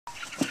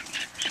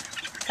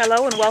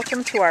Hello and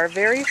welcome to our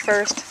very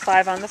first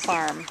Five on the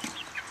Farm,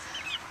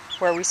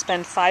 where we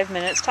spend 5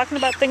 minutes talking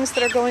about things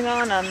that are going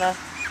on the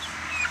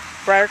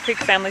Briar Creek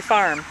family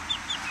farm.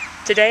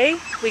 Today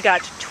we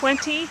got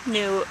 20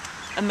 new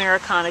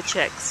Americana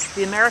chicks.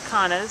 The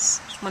Americanas,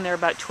 when they're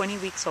about 20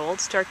 weeks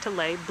old, start to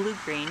lay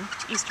blue-green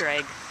Easter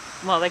egg.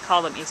 Well, they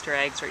call them Easter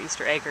eggs or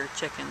Easter egger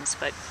chickens,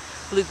 but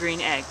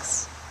blue-green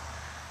eggs.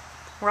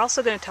 We're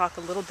also going to talk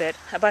a little bit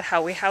about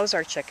how we house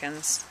our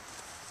chickens.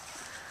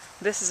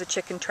 This is a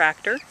chicken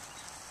tractor.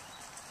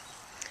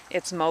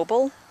 It's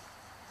mobile.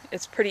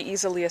 It's pretty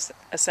easily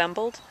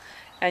assembled,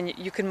 and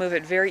you can move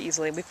it very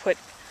easily. We put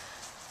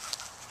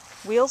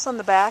wheels on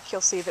the back.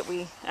 You'll see that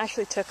we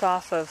actually took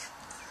off of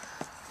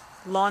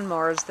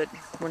lawnmowers that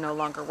were no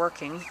longer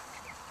working.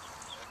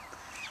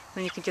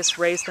 Then you can just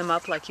raise them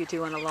up like you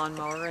do on a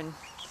lawnmower and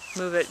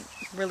move it.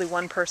 Really,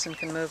 one person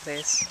can move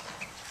these.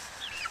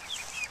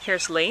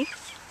 Here's Lee.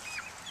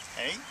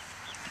 Hey.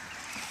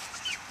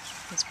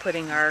 He's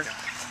putting our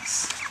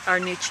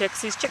new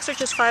chicks. These chicks are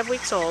just 5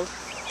 weeks old.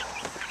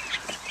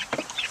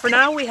 For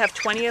now we have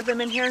 20 of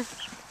them in here,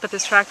 but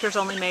this tractor's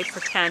only made for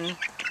 10,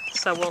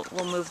 so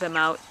we'll move them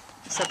out,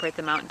 separate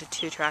them out into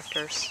 2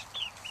 tractors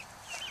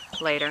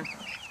later.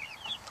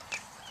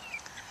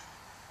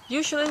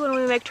 Usually when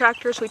we make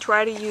tractors we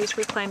try to use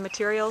reclaimed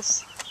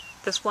materials.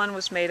 This one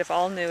was made of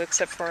all new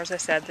except for, as I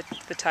said,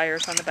 the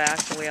tires on the back,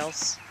 the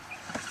wheels.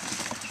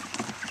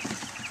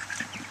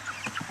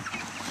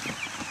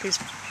 These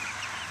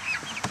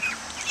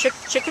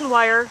chicken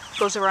wire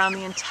goes around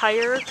the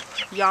entire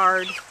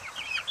yard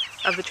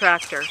of the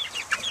tractor.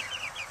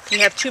 We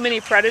have too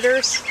many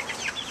predators,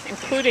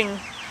 including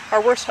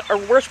our worst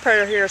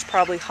predator here is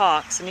probably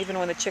hawks, and even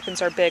when the chickens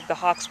are big, the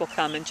hawks will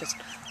come and just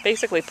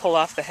basically pull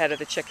off the head of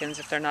the chickens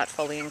if they're not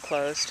fully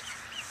enclosed.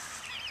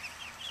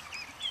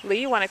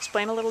 Lee, you want to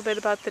explain a little bit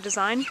about the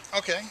design?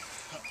 Okay.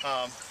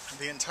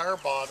 The entire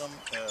bottom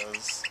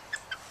is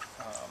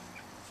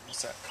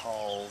what's that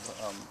called?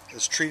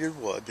 Is treated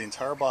wood. The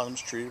entire bottom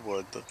is treated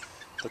wood.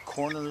 The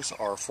corners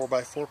are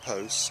 4x4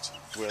 posts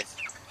with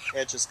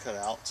edges cut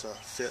out to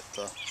fit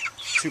the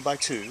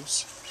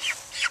 2x2s.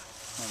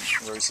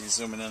 And Rosie's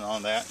zooming in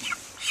on that.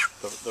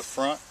 The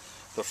front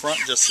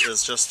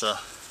is just a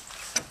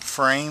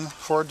frame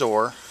for a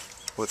door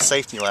with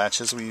safety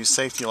latches. We use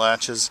safety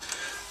latches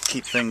to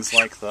keep things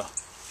like the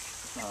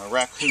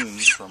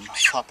raccoons from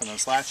popping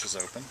those latches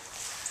open.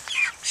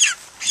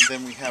 And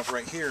then we have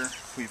right here,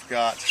 we've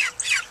got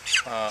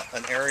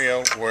an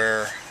area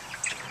where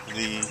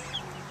the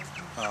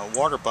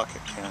water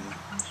bucket can,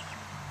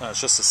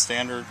 it's just a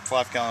standard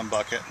 5-gallon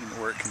bucket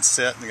where it can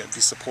sit and be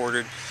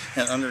supported,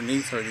 and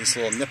underneath are these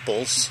little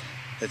nipples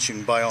that you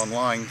can buy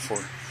online for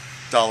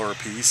 $1 a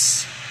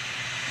piece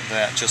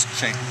that just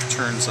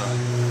turns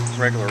a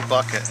regular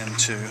bucket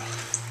into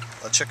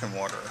a chicken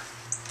waterer.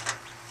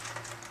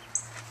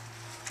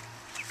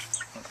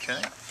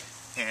 Okay,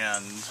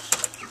 and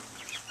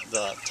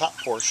the top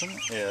portion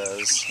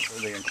is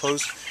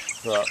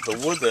the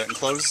wood that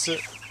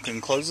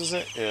encloses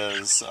it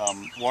is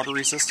water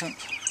resistant,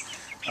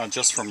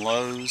 just from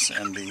Lowe's,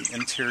 and the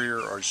interior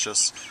are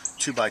just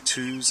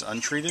 2x2s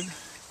untreated.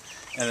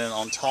 And then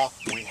on top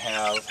we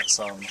have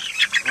some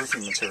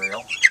roofing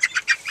material.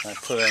 I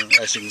put in,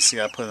 as you can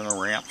see, I put in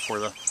a ramp for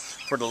the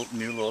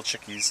new little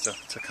chickies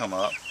to come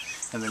up.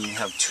 And then you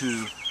have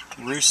 2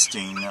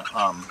 roosting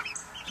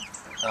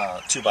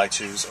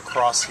 2x2s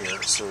across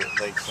here so that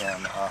they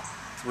can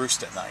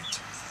roost at night.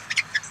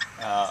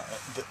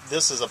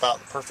 This is about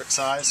the perfect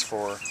size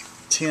for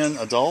 10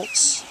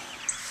 adults.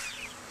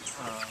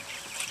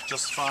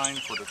 Just fine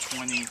for the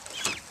 20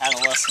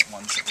 adolescent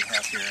ones that we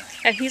have here.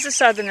 And he's a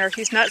southerner.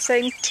 He's not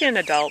saying 10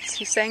 adults.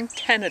 He's saying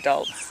 10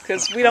 adults,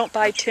 because we don't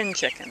buy 10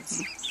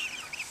 chickens.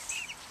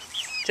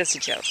 Just a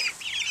joke.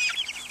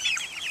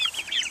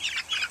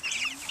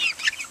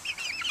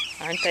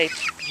 Aren't they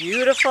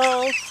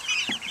beautiful?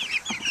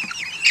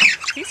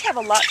 These have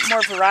a lot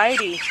more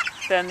variety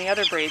than the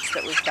other breeds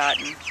that we've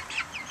gotten.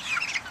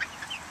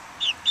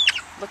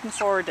 Looking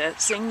forward to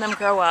seeing them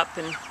grow up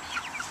and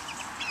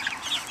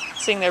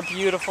seeing their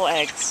beautiful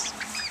eggs.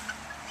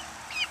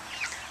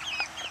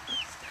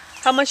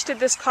 How much did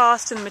this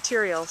cost in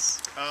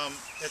materials?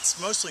 It's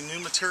mostly new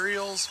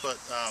materials, but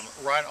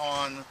right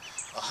on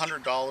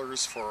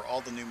 $100 for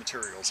all the new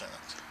materials in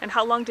it. And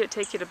how long did it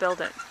take you to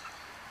build it?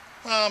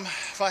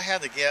 If I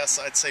had to guess,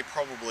 I'd say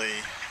probably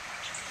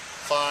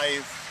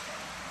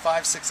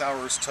 5-6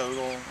 hours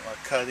total,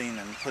 cutting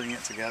and putting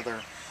it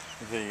together.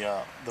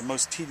 The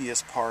most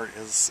tedious part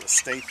is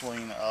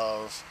stapling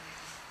of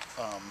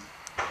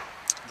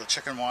the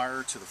chicken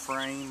wire to the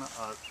frame.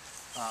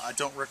 I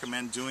don't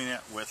recommend doing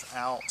it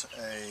without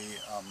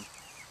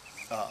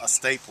a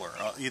stapler,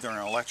 either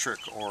an electric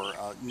or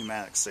a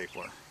pneumatic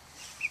stapler.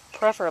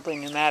 Preferably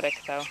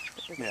pneumatic, though.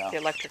 Yeah. The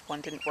electric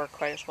one didn't work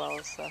quite as well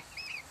as the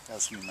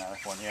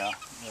pneumatic one, yeah.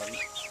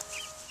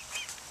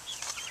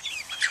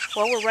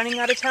 Well, we're running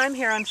out of time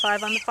here on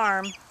Five on the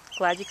Farm.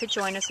 Glad you could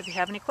join us. If you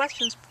have any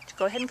questions,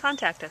 go ahead and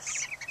contact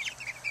us.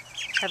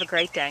 Have a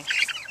great day.